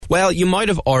Well, you might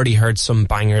have already heard some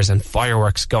bangers and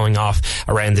fireworks going off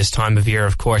around this time of year,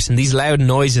 of course, and these loud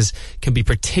noises can be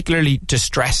particularly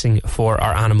distressing for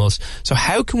our animals. So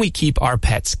how can we keep our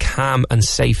pets calm and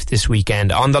safe this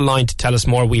weekend? On the line to tell us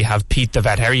more, we have Pete the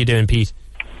vet. How are you doing, Pete?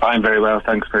 I'm very well,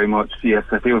 thanks very much. Yes,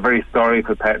 I feel very sorry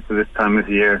for pets at this time of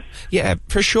year. Yeah,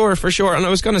 for sure. And I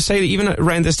was going to say that even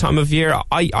around this time of year,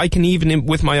 I can even,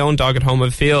 with my own dog at home, I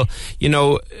feel,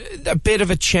 a bit of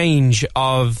a change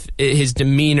of his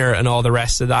demeanour and all the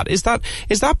rest of that. Is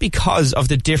that because of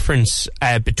the difference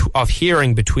of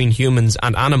hearing between humans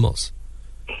and animals?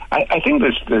 I think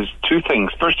there's two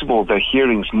things. First of all, their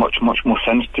hearing's much, much more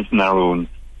sensitive than our own.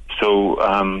 So,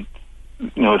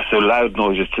 so loud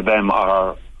noises to them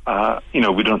are...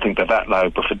 we don't think they're that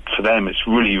loud, but for them it's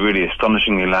really, really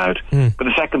astonishingly loud. But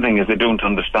the second thing is they don't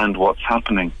understand what's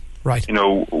happening. Right.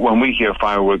 When we hear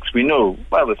fireworks, we know,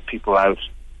 well, there's people out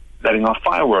letting off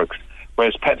fireworks,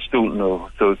 whereas pets don't know,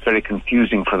 so it's very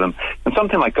confusing for them. And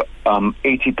something like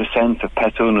 80% of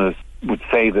pet owners would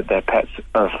say that their pets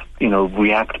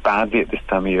react badly at this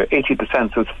time of year.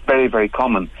 80%, so it's very, very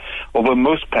common. Although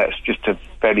most pets just have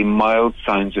fairly mild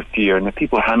signs of fear, and if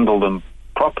people handle them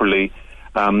properly,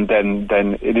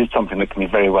 then it is something that can be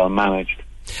very well managed.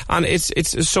 And it's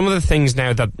some of the things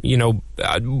now that,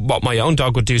 what my own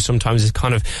dog would do sometimes is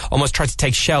kind of almost try to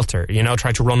take shelter,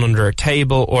 try to run under a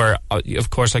table or, of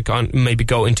course, maybe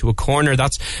go into a corner.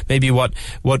 That's maybe what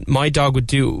my dog would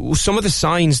do. Some of the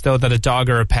signs, though, that a dog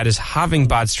or a pet is having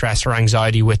bad stress or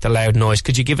anxiety with the loud noise,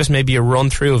 could you give us maybe a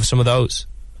run-through of some of those?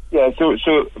 Yeah, so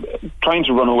trying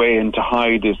to run away and to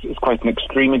hide is quite an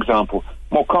extreme example.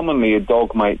 More commonly, a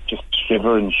dog might just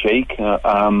shiver and shake.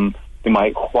 They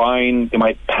might whine. They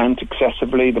might pant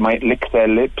excessively. They might lick their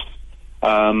lips.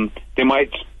 They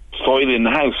might soil in the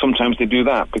house. Sometimes they do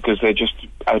that because they're just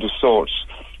out of sorts.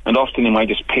 And often they might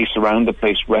just pace around the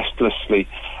place restlessly.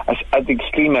 At the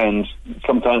extreme end,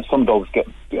 sometimes some dogs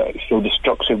show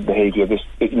destructive behaviour.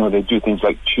 They do things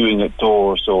like chewing at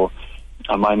doors, or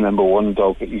I remember one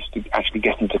dog that used to actually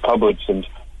get into cupboards and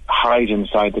hide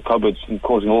inside the cupboards and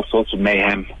causing all sorts of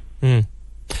mayhem. And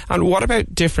what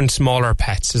about different smaller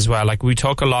pets as well? Like we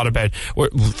talk a lot about, or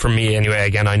for me anyway,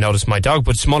 again, I noticed my dog,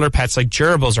 but smaller pets like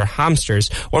gerbils or hamsters,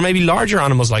 or maybe larger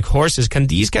animals like horses, can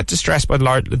these get distressed by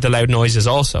the loud noises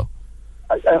also?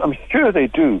 I'm sure they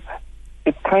do.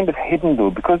 It's kind of hidden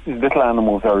though, because these little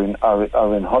animals are in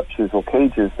hutches or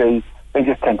cages. They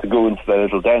just tend to go into their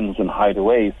little dens and hide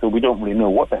away, so we don't really know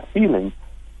what they're feeling.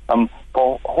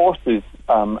 For horses,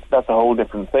 that's a whole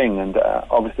different thing, and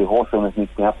obviously horse owners need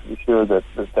to be absolutely sure that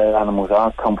their animals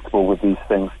are comfortable with these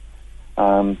things.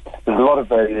 There's a lot of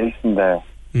variation there.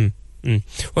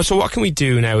 Well, so what can we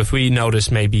do now if we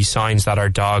notice maybe signs that our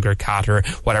dog or cat or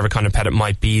whatever kind of pet it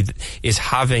might be is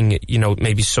having,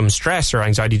 maybe some stress or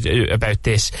anxiety about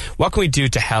this? What can we do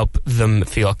to help them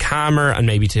feel calmer and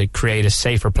maybe to create a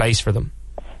safer place for them?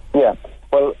 Yeah,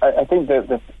 well, I think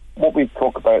that what we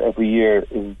talk about every year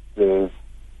is the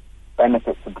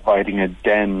benefits of providing a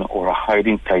den or a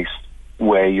hiding place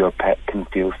where your pet can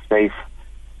feel safe.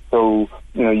 So,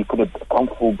 you put a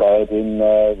comfortable bed in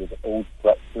there with old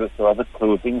sweatshirts or other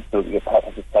clothing so that your pet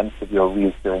has a sense of your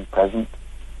reassuring presence.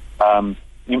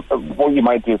 What you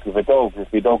might do if you have a dog,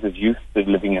 if your dog is used to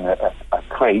living in a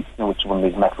crate, which is one of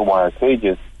these metal wire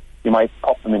cages, you might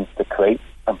pop them into the crate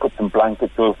and put some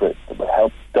blankets over it that will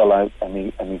help dull out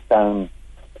any sound.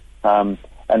 And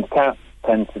cats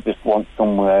tend to just want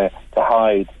somewhere to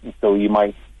hide, and so you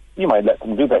might let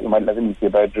them do that. You might let them into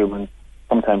your bedroom, and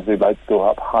sometimes they'd like to go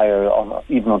up higher,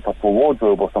 even on top of a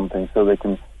wardrobe or something, so they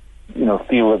can,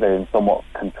 feel that they're in somewhat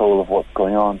control of what's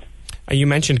going on. And you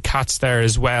mentioned cats there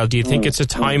as well. Do you think it's a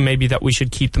time maybe that we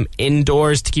should keep them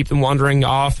indoors to keep them wandering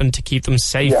off and to keep them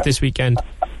safe this weekend?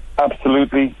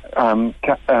 Absolutely. Cats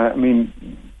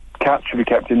should be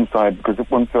kept inside because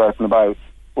once they're out and about,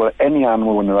 well, any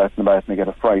animal when they're out and about and they get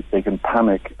a fright, they can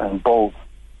panic and bolt.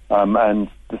 And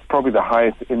there's probably the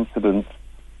highest incidence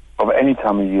of any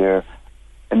time of year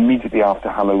immediately after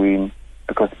Halloween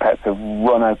because pets have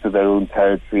run out of their own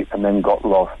territory and then got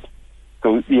lost.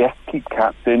 So yes, keep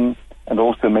cats in, and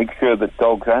also make sure that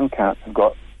dogs and cats have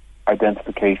got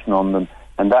identification on them.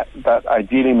 And that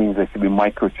ideally means they should be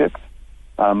microchipped,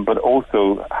 but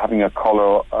also having a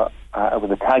collar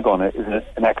with a tag on it is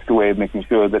an extra way of making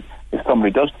sure that if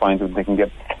somebody does find them, they can get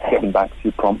them back to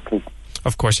you promptly.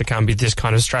 Of course, it can be this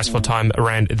kind of stressful time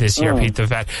around this year. Pete the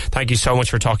Vet, thank you so much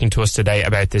for talking to us today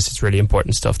about this. It's really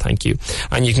important stuff. Thank you.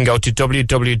 And you can go to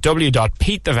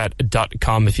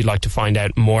www.petethevet.com if you'd like to find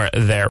out more there.